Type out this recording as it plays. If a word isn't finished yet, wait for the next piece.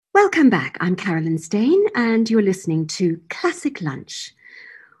Welcome back. I'm Carolyn Stain, and you're listening to Classic Lunch.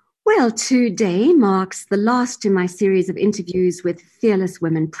 Well, today marks the last in my series of interviews with fearless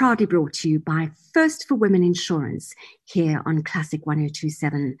women, proudly brought to you by First for Women Insurance here on Classic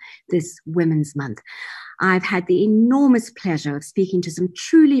 1027 this Women's Month. I've had the enormous pleasure of speaking to some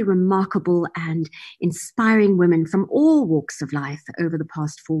truly remarkable and inspiring women from all walks of life over the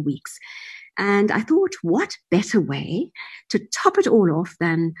past 4 weeks. And I thought, what better way to top it all off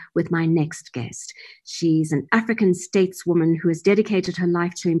than with my next guest. She's an African stateswoman who has dedicated her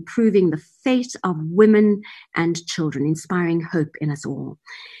life to improving the fate of women and children, inspiring hope in us all.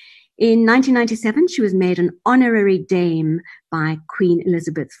 In 1997, she was made an honorary dame by Queen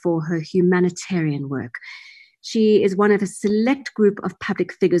Elizabeth for her humanitarian work. She is one of a select group of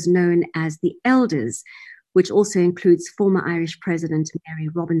public figures known as the Elders, which also includes former Irish President Mary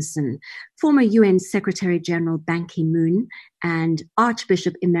Robinson, former UN Secretary-General Ban Ki-moon, and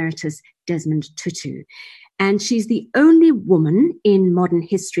Archbishop Emeritus Desmond Tutu. And she's the only woman in modern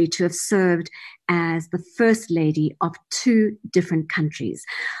history to have served as the First Lady of 2 different countries.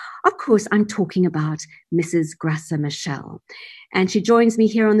 Of course, I'm talking about Mrs. Machel. And she joins me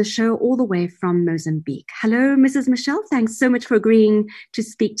here on the show all the way from Mozambique. Hello, Mrs. Machel. Thanks so much for agreeing to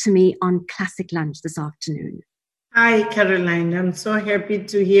speak to me on Classic Lunch this afternoon. Hi, Caroline. I'm so happy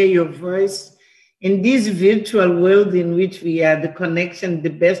to hear your voice. In this virtual world in which we are, the connection, the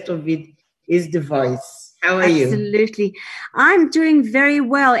best of it is the voice. How are you? Absolutely. I'm doing very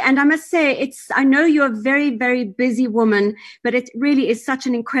well. And I must say, I know you're a very, very busy woman, but it really is such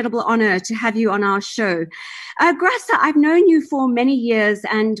an incredible honor to have you on our show. Graca, I've known you for many years,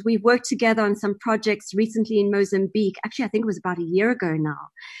 and we've worked together on some projects recently in Mozambique. Actually, I think it was about a year ago now.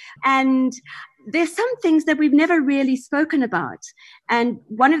 And there's some things that we've never really spoken about. And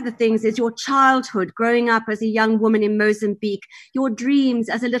one of the things is your childhood, growing up as a young woman in Mozambique, your dreams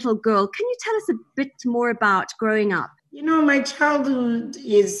as a little girl. Can you tell us a bit more about growing up? You know, my childhood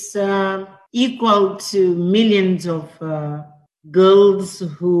is equal to millions of girls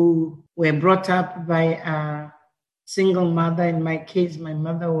who were brought up by a single mother. In my case, my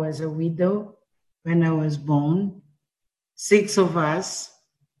mother was a widow when I was born. 6 of us,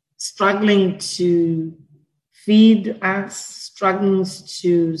 struggling to feed us, struggling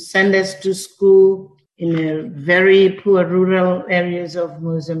to send us to school in a very poor rural areas of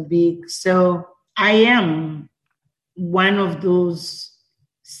Mozambique. So I am one of those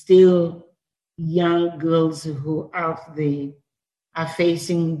still young girls who out there are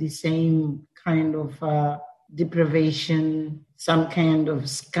facing the same kind of deprivation, some kind of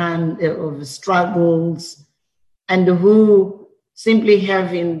struggles, and who simply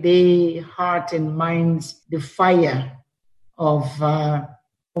have in their heart and minds the fire of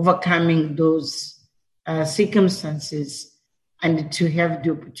overcoming those circumstances and to have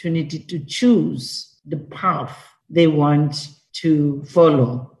the opportunity to choose the path they want to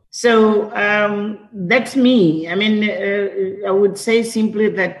follow. So that's me. I mean, I would say simply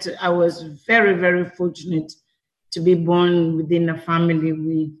that I was very, very fortunate to be born within a family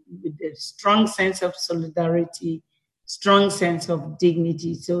with a strong sense of solidarity, strong sense of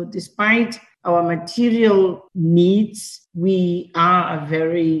dignity. So despite our material needs, we are a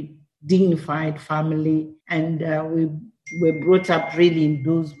very dignified family, and we were brought up really in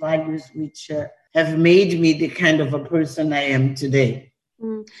those values which have made me the kind of a person I am today.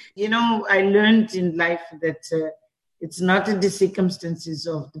 Mm. You know, I learned in life that it's not the circumstances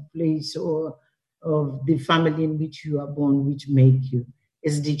of the place or of the family in which you are born which make you.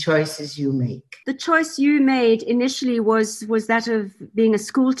 Is the choices you make. The choice you made initially was that of being a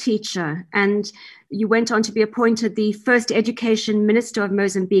school teacher, and you went on to be appointed the first education minister of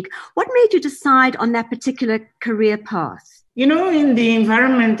Mozambique. What made you decide on that particular career path? You know, in the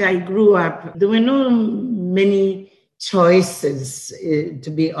environment I grew up, there were no many choices, to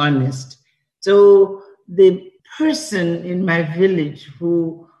be honest. So the person in my village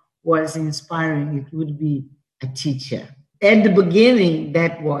who was inspiring, it would be a teacher. At the beginning,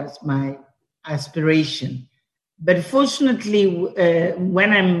 that was my aspiration. But fortunately,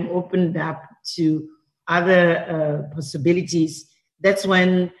 when I'm opened up to other possibilities, that's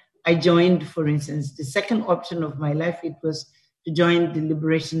when I joined, for instance, the second option of my life, it was to join the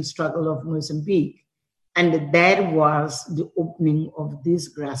liberation struggle of Mozambique. And that was the opening of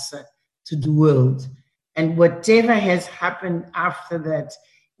this Graca to the world. And whatever has happened after that,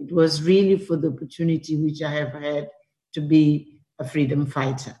 it was really for the opportunity which I have had to be a freedom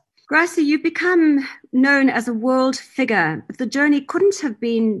fighter. Graca, you've become known as a world figure, but the journey couldn't have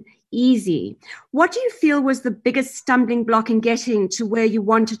been easy. What do you feel was the biggest stumbling block in getting to where you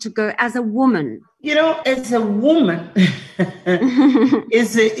wanted to go as a woman? As a woman,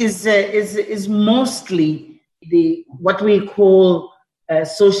 is mostly the what we call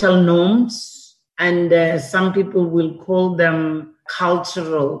social norms, and some people will call them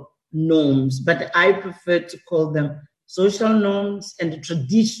cultural norms, but I prefer to call them social norms and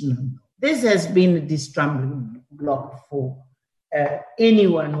traditional norms. This has been the stumbling block for any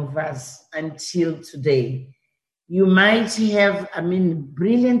one of us until today. You might have,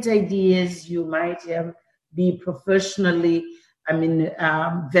 brilliant ideas. You might be professionally,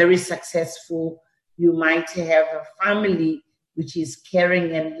 very successful. You might have a family which is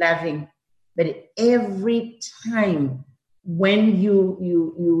caring and loving. But every time when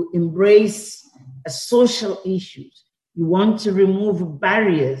you embrace social issues, you want to remove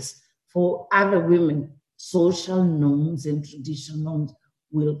barriers for other women, social norms and traditional norms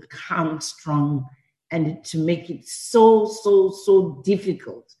will come strong, and to make it so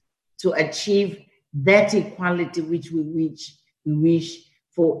difficult to achieve that equality which we wish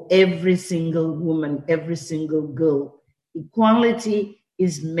for every single woman, every single girl. Equality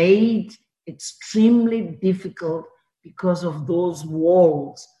is made extremely difficult because of those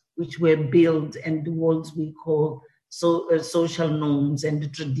walls which were built, and the walls we call social norms and the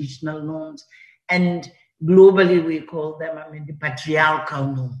traditional norms. And globally we call them, the patriarchal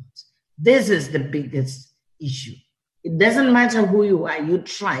norms. This is the biggest issue. It doesn't matter who you are, you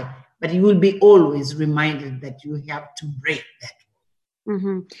try, but you will be always reminded that you have to break that.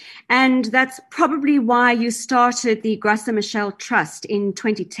 Mm-hmm. And that's probably why you started the Machel Trust in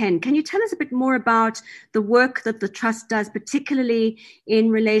 2010. Can you tell us a bit more about the work that the Trust does, particularly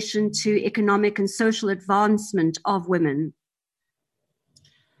in relation to economic and social advancement of women?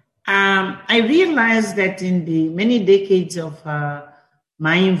 I realized that in the many decades of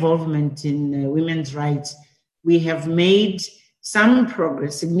my involvement in women's rights, we have made some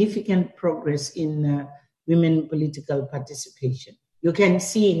progress, significant progress in women political participation. You can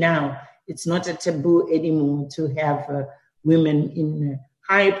see now it's not a taboo anymore to have women in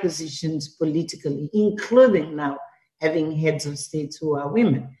high positions politically, including now having heads of states who are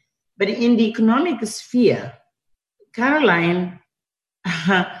women. But in the economic sphere, Caroline,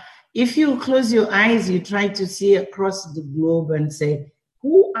 if you close your eyes, you try to see across the globe and say,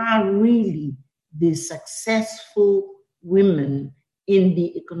 who are really the successful women in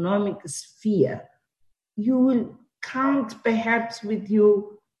the economic sphere? You will count perhaps with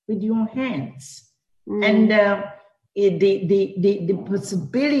your hands. And the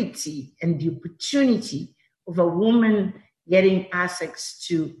possibility and the opportunity of a woman getting access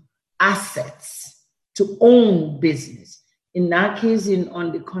to assets, to own business. In our case,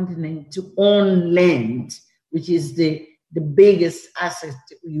 on the continent, to own land, which is the biggest asset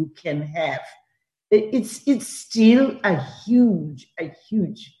you can have. It's still a huge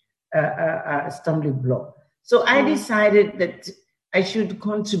stumbling block. So I decided that I should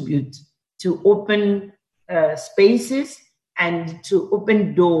contribute to open spaces and to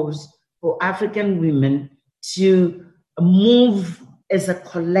open doors for African women to move as a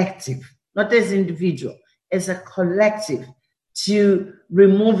collective, not as individual, as a collective, to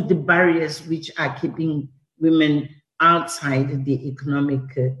remove the barriers which are keeping women outside the economic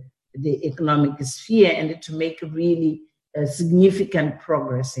sphere, and to make really significant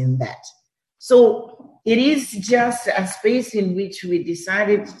progress in that. So it is just a space in which we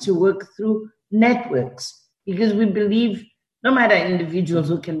decided to work through networks, because we believe no matter individuals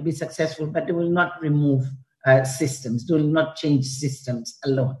who can be successful, but they will not remove systems, they will not change systems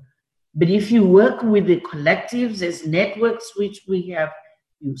alone. But if you work with the collectives as networks, which we have,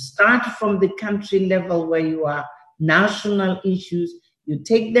 you start from the country level where you are national issues, you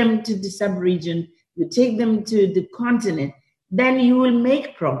take them to the sub-region, you take them to the continent, then you will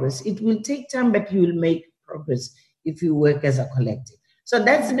make progress. It will take time, but you will make progress if you work as a collective. So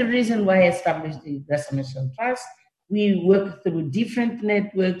that's the reason why I established the Grac Trust. We work through different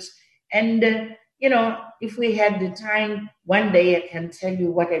networks, and if we had the time, one day I can tell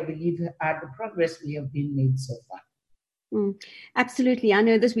you what I believe are the progress we have been made so far. Absolutely. I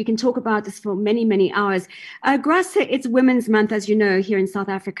know this. We can talk about this for many, many hours. Grac, it's Women's Month, as you know, here in South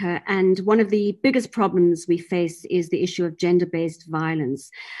Africa. And one of the biggest problems we face is the issue of gender-based violence.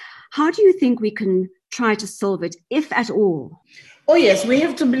 How do you think we can try to solve it, if at all? Oh, yes, we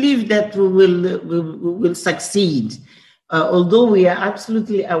have to believe that we will succeed. Although we are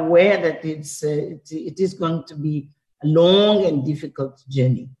absolutely aware that it is going to be a long and difficult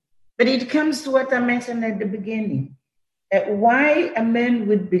journey. But it comes to what I mentioned at the beginning. Why a man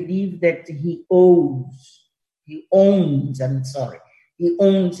would believe that he owns He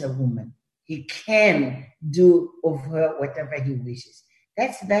owns a woman. He can do of her whatever he wishes.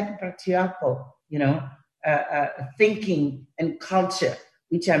 That's that patriarchal, thinking and culture,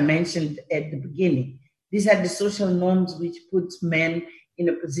 which I mentioned at the beginning. These are the social norms which put men in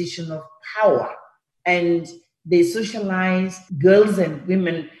a position of power. And they socialize girls and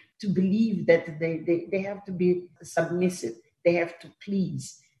women to believe that they have to be submissive, they have to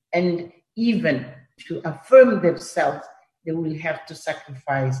please. And even to affirm themselves, they will have to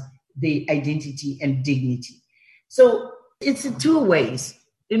sacrifice their identity and dignity. So it's two ways.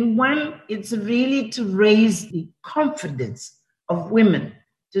 In one, it's really to raise the confidence of women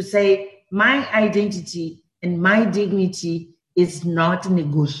to say, my identity and my dignity is not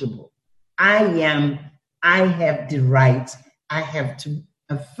negotiable. I have the right. I have to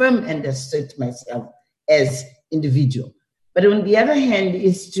affirm and assert myself as individual. But on the other hand,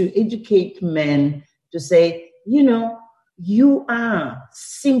 is to educate men to say, you are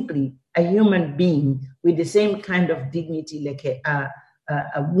simply a human being with the same kind of dignity like a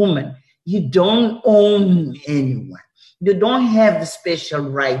woman. You don't own anyone. You don't have special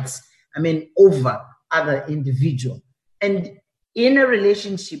rights, over other individuals. And in a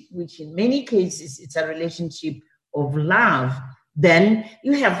relationship, which in many cases it's a relationship of love, then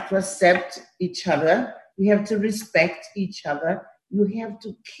you have to accept each other. You have to respect each other. You have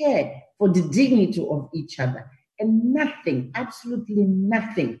to care for the dignity of each other. And nothing, absolutely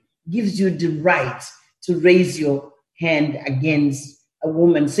nothing, gives you the right to raise your hand against a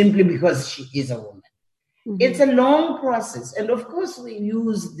woman simply because she is a woman. Mm-hmm. It's a long process. And of course, we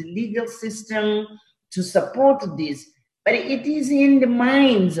use the legal system to support this, but it is in the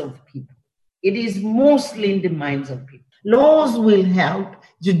minds of people. It is mostly in the minds of people. Laws will help,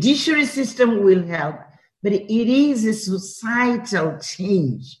 judiciary system will help, but it is a societal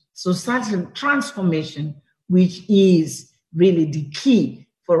change, societal transformation, which is really the key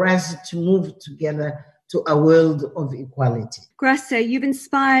for us to move together to a world of equality. Grac, you've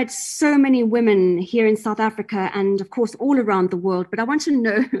inspired so many women here in South Africa and, of course, all around the world. But I want to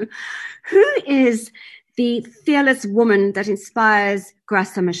know, who is the fearless woman that inspires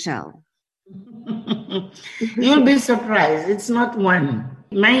Grac Machel? You'll be surprised. It's not one.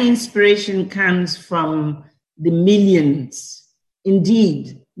 My inspiration comes from the millions,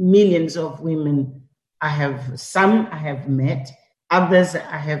 indeed, millions of women I have met, others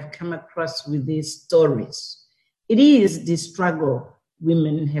I have come across with these stories. It is the struggle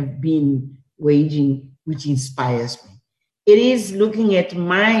women have been waging which inspires me. It is looking at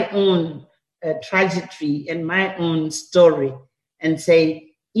my own trajectory and my own story and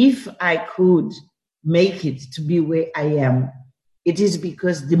say, if I could make it to be where I am, it is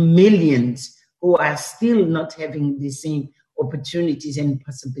because the millions who are still not having the same opportunities and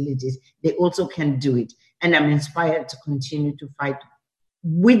possibilities, they also can do it. And I'm inspired to continue to fight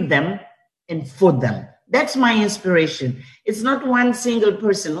with them and for them. That's my inspiration. It's not one single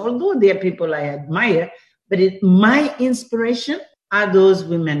person, although there are people I admire, but my inspiration are those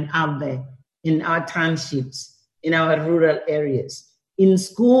women out there in our townships, in our rural areas, in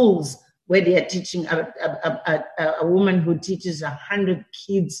schools where they are teaching a woman who teaches 100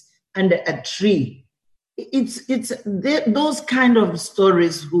 kids under a tree. It's those kind of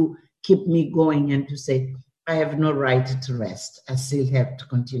stories who keep me going and to say, I have no right to rest. I still have to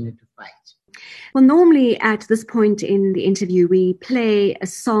continue to fight. Well, normally at this point in the interview, we play a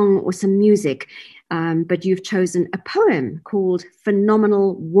song or some music, but you've chosen a poem called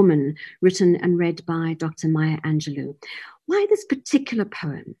Phenomenal Woman, written and read by Dr. Maya Angelou. Why this particular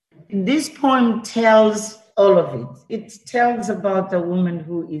poem? This poem tells all of it. It tells about a woman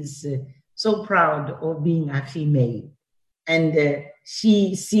who is so proud of being a female, and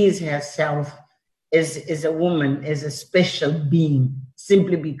she sees herself as a woman, as a special being,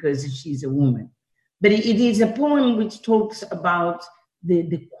 simply because she's a woman. But it is a poem which talks about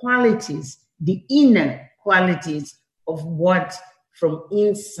the qualities, the inner qualities of what from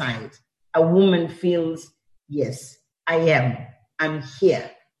inside a woman feels, yes, I'm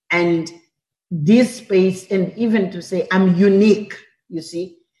here. And this space, and even to say I'm unique, you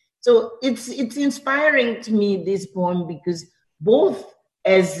see. So it's inspiring to me, this poem, because both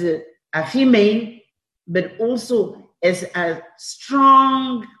as a female, but also as a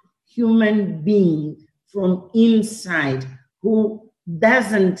strong human being from inside who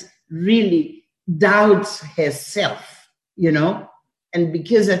doesn't really doubt herself, and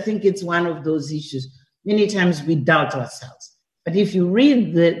because I think it's one of those issues. Many times we doubt ourselves. But if you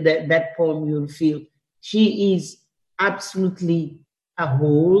read that poem, you'll feel she is absolutely a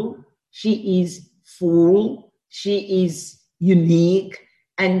whole, she is full, she is unique,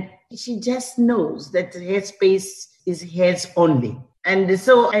 and she just knows that her space is hers only. And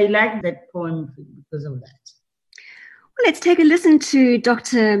so I like that poem because of that. Well, let's take a listen to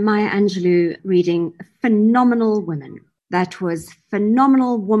Dr. Maya Angelou reading Phenomenal Women. That was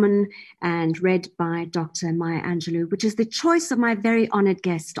Phenomenal Woman and read by Dr. Maya Angelou, which is the choice of my very honored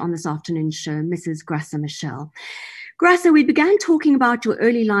guest on this afternoon's show, Mrs. Graca Machel. Graca, we began talking about your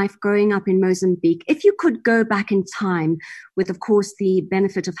early life growing up in Mozambique. If you could go back in time with, of course, the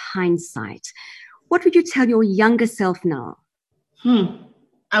benefit of hindsight, what would you tell your younger self now?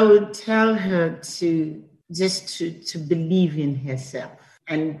 I would tell her to believe in herself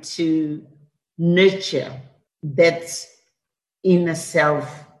and to nurture that inner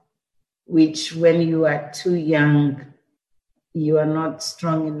self, which when you are too young, you are not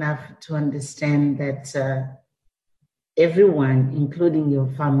strong enough to understand that everyone, including your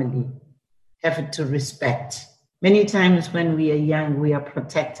family, have to respect. Many times when we are young, we are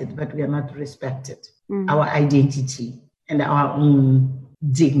protected, but we are not respected. Our identity and our own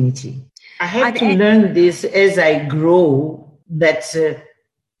dignity. I had to learn this as I grow, that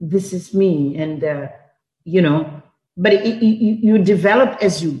this is me. And, but you develop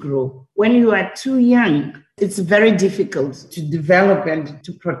as you grow. When you are too young, it's very difficult to develop and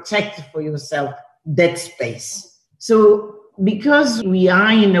to protect for yourself that space. So because we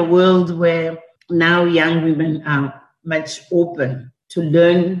are in a world where now young women are much open to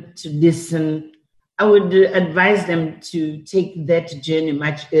learn, to listen, I would advise them to take that journey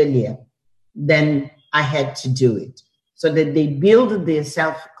much earlier than I had to do it, so that they build their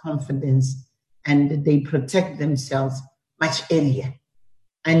self-confidence and they protect themselves much earlier.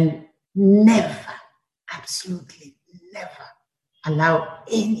 And never, absolutely never allow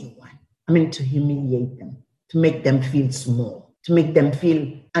anyone, to humiliate them, to make them feel small, to make them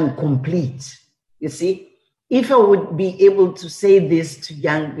feel incomplete. You see? If I would be able to say this to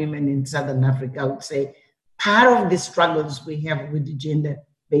young women in Southern Africa, I would say part of the struggles we have with the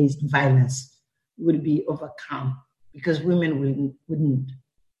gender-based violence would be overcome because women wouldn't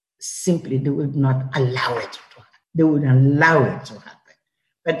simply, they would not allow it to happen. They would allow it to happen.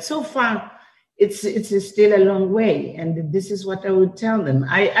 But so far, it's still a long way, and this is what I would tell them.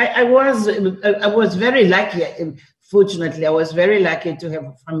 I was very lucky. Fortunately, I was very lucky to have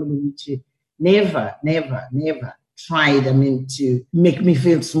a family which never tried, to make me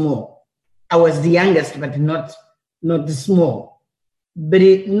feel small. I was the youngest, but not the small. But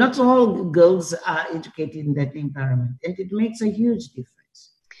not all girls are educated in that environment, and it makes a huge difference.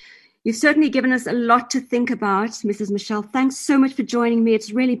 You've certainly given us a lot to think about, Mrs. Machel. Thanks so much for joining me.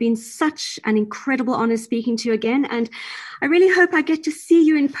 It's really been such an incredible honor speaking to you again, and I really hope I get to see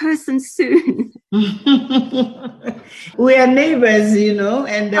you in person soon. We are neighbors,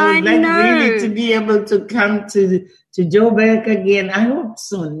 and I would like really to be able to come to Joburg again. I hope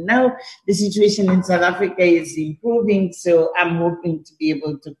soon. Now the situation in South Africa is improving, so I'm hoping to be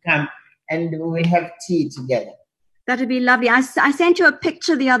able to come and we'll have tea together. That would be lovely. I sent you a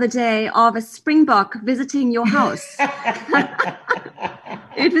picture the other day of a springbok visiting your house.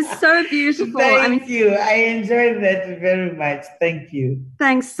 It was so beautiful. Thank you. I enjoyed that very much. Thank you.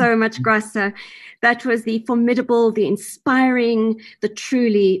 Thanks so much, Graca. That was the formidable, the inspiring, the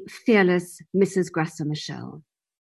truly fearless Mrs. Graca Machel.